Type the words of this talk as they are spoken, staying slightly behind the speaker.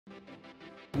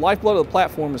Lifeblood of the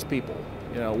platform is people.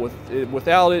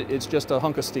 Without it, it's just a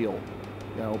hunk of steel.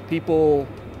 People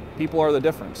are the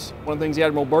difference. One of the things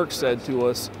Admiral Burke said to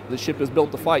us, the ship is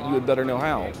built to fight, you had better know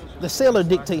how. The sailor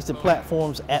dictates the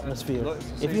platform's atmosphere.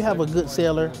 If you have a good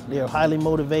sailor, they're highly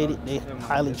motivated, they're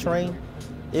highly trained,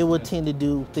 they will tend to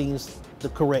do things the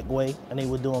correct way, and they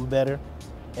will do them better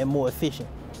and more efficient.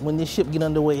 When this ship get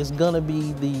underway, it's gonna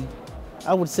be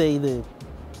I would say the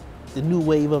new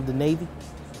wave of the Navy.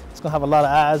 It's gonna have a lot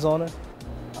of eyes on her.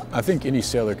 I think any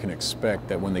sailor can expect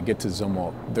that when they get to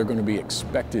Zumwalt, they're going to be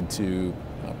expected to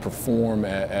perform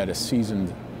at a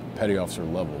seasoned petty officer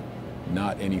level,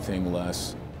 not anything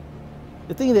less.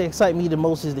 The thing that excites me the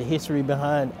most is the history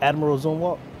behind Admiral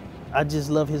Zumwalt. I just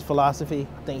love his philosophy.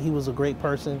 I think he was a great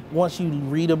person. Once you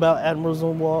read about Admiral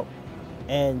Zumwalt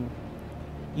and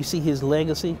you see his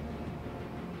legacy,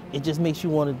 it just makes you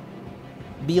want to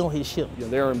be on his ship.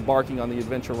 They're embarking on the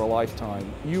adventure of a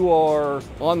lifetime. You are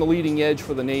on the leading edge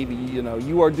for the Navy.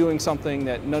 You are doing something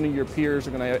that none of your peers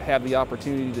are going to have the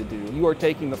opportunity to do. You are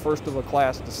taking the first of a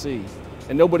class to sea,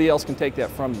 and nobody else can take that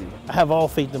from you. I have all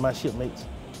faith in my shipmates.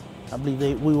 I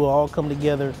believe we will all come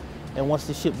together, and once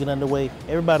the ship get underway,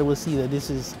 everybody will see that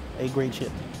this is a great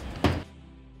ship.